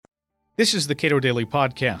This is the Cato Daily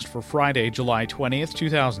Podcast for Friday, July 20th,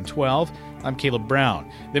 2012. I'm Caleb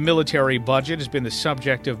Brown. The military budget has been the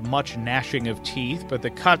subject of much gnashing of teeth, but the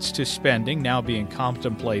cuts to spending now being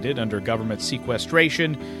contemplated under government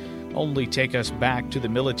sequestration only take us back to the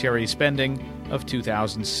military spending of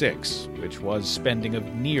 2006, which was spending of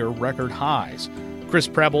near record highs. Chris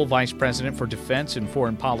Preble, Vice President for Defense and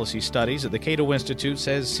Foreign Policy Studies at the Cato Institute,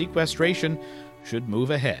 says sequestration should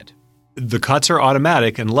move ahead. The cuts are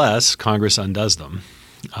automatic unless Congress undoes them,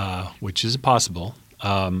 which is possible.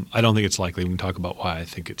 I don't think it's likely. We can talk about why I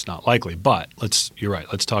think it's not likely. But you're right.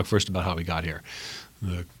 Let's talk first about how we got here.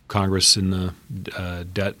 The Congress in the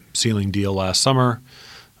debt ceiling deal last summer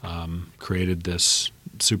created this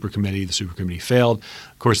super committee. The super committee failed.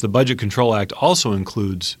 Of course, the Budget Control Act also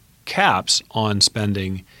includes caps on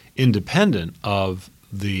spending independent of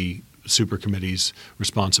the super committee's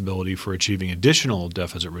responsibility for achieving additional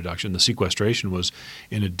deficit reduction. The sequestration was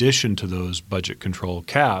in addition to those budget control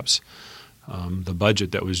caps. The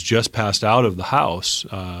budget that was just passed out of the House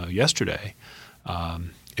yesterday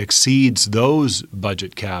exceeds those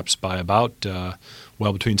budget caps by about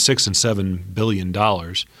between $6 and $7 billion.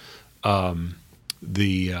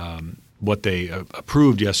 What they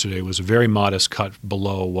approved yesterday was a very modest cut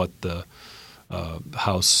below what the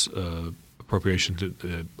House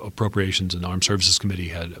Appropriations and Armed Services Committee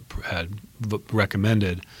had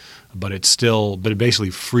recommended, but it basically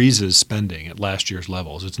freezes spending at last year's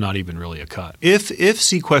levels. It's not even really a cut. If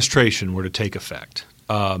sequestration were to take effect,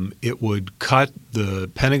 it would cut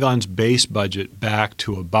the Pentagon's base budget back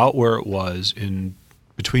to about where it was in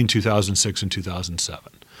between 2006 and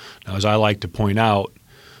 2007. Now, as I like to point out,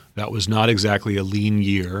 that was not exactly a lean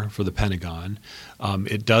year for the Pentagon.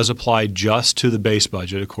 It does apply just to the base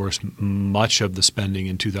budget. Of course, much of the spending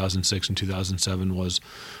in 2006 and 2007 was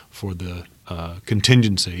for the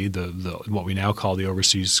contingency, the what we now call the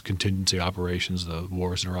overseas contingency operations, the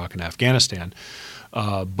wars in Iraq and Afghanistan.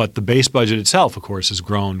 But the base budget itself, of course, has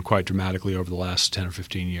grown quite dramatically over the last 10 or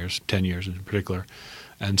 15 years, 10 years in particular.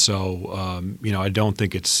 And so, I don't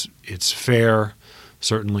think it's fair,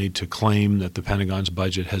 certainly, to claim that the Pentagon's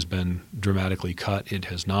budget has been dramatically cut. It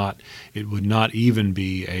has not. It would not even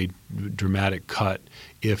be a dramatic cut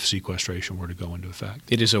if sequestration were to go into effect.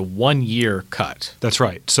 It is a one-year cut. That's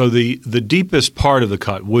right. So the deepest part of the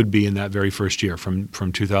cut would be in that very first year, from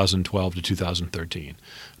 2012 to 2013,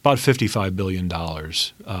 about $55 billion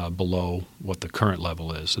below what the current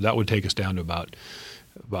level is. So that would take us down to about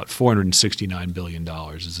 $469 billion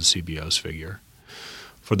is the CBO's figure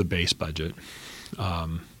for the base budget.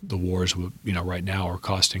 The wars, right now are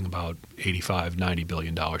costing about $85–90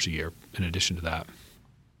 billion a year. In addition to that,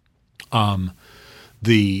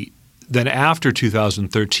 then after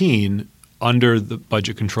 2013, under the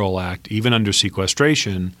Budget Control Act, even under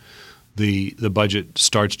sequestration, the budget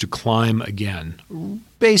starts to climb again,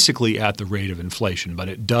 basically at the rate of inflation, but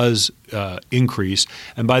it does increase.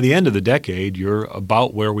 And by the end of the decade, you're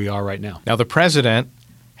about where we are right now. Now, the president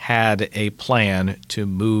had a plan to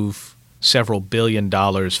move several billion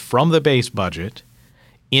dollars from the base budget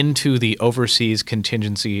into the overseas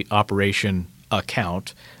contingency operation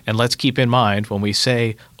account. And let's keep in mind, when we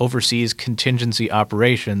say overseas contingency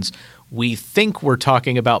operations, we think we're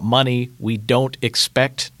talking about money we don't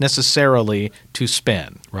expect necessarily to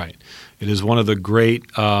spend. Right. It is one of the great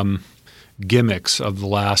gimmicks of the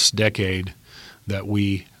last decade that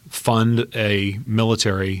we fund a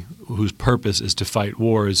military whose purpose is to fight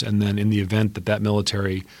wars, and then in the event that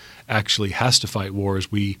military actually has to fight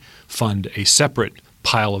wars, we fund a separate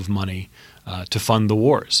pile of money to fund the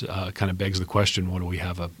wars. Kind of begs the question, what do we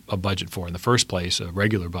have a budget for in the first place, a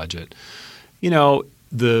regular budget?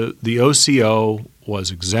 The OCO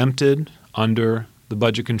was exempted under the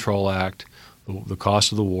Budget Control Act. The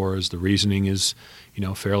cost of the wars, the reasoning is,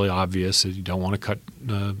 fairly obvious. You don't want to cut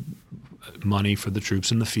money for the troops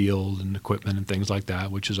in the field and equipment and things like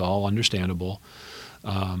that, which is all understandable.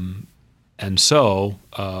 And so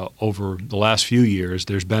over the last few years,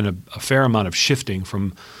 there's been a fair amount of shifting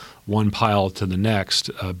from one pile to the next.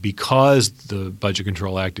 Because the Budget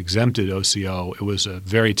Control Act exempted OCO, it was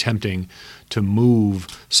very tempting to move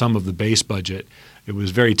some of the base budget. It was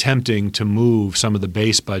very tempting to move some of the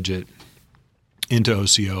base budget into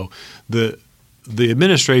OCO. The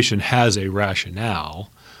administration has a rationale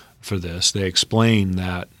for this. They explain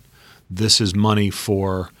that this is money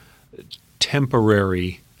for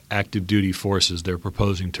temporary active duty forces. They're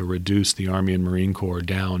proposing to reduce the Army and Marine Corps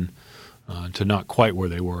down to not quite where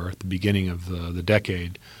they were at the beginning of the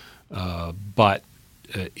decade. But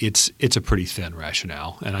it's a pretty thin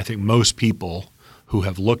rationale. And I think most people who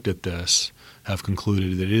have looked at this have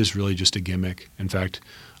concluded that it is really just a gimmick. In fact,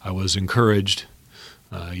 I was encouraged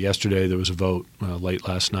Yesterday there was a vote, late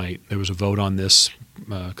last night, there was a vote on this,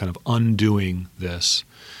 kind of undoing this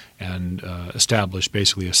and establish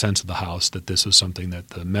basically a sense of the House that this is something that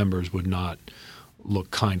the members would not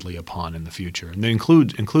look kindly upon in the future. And it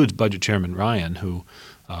includes Budget Chairman Ryan, who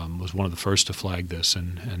was one of the first to flag this,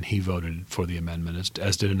 and he voted for the amendment,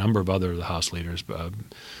 as did a number of other of the House leaders,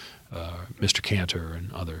 Mr. Cantor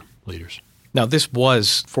and other leaders. Now, this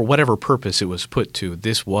was, for whatever purpose it was put to,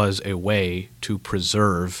 this was a way to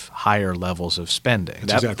preserve higher levels of spending.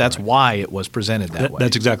 That's right. Why it was presented that way.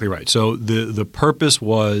 That's exactly right. So the purpose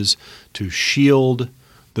was to shield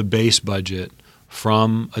the base budget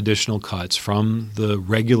from additional cuts, from the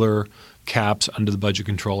regular caps under the Budget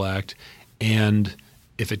Control Act, and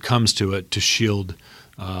if it comes to it, to shield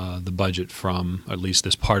the budget from, at least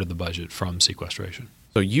this part of the budget, from sequestration.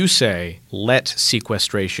 So you say, let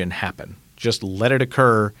sequestration happen. Just let it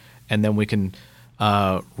occur, and then we can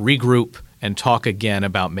regroup and talk again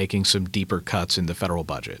about making some deeper cuts in the federal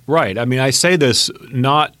budget. Right. I mean, I say this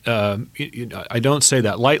not I don't say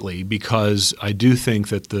that lightly, because I do think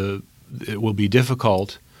that it will be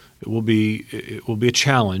difficult. It will be a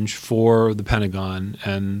challenge for the Pentagon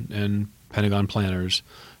and Pentagon planners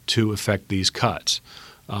to effect these cuts.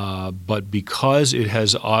 But because it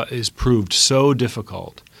is proved so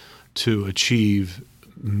difficult to achieve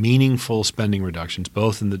meaningful spending reductions,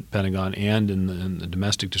 both in the Pentagon and in the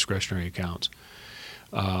domestic discretionary accounts,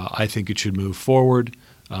 I think it should move forward.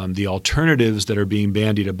 The alternatives that are being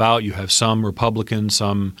bandied about, you have some Republicans,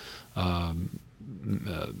 some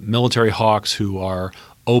military hawks who are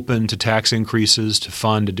open to tax increases to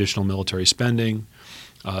fund additional military spending.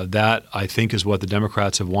 That, I think, is what the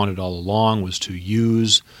Democrats have wanted all along, was to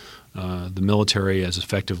use the military as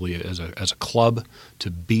effectively as a club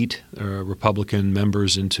to beat Republican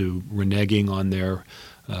members into reneging on their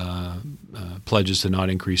pledges to not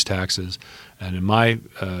increase taxes. And in my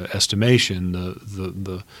estimation,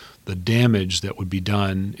 the damage that would be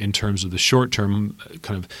done in terms of the short-term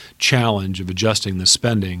kind of challenge of adjusting the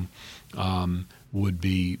spending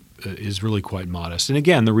is really quite modest. And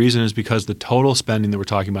again, the reason is because the total spending that we're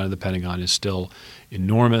talking about in the Pentagon is still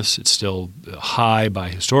enormous. It's still high by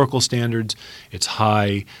historical standards. It's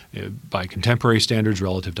high by contemporary standards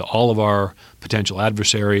relative to all of our potential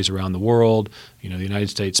adversaries around the world. The United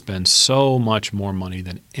States spends so much more money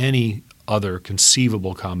than any other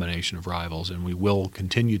conceivable combination of rivals, and we will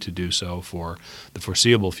continue to do so for the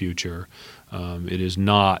foreseeable future. It is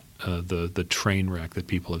not the train wreck that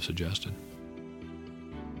people have suggested.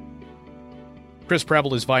 Chris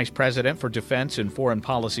Preble is Vice President for Defense and Foreign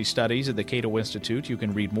Policy Studies at the Cato Institute. You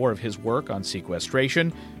can read more of his work on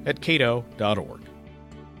sequestration at cato.org.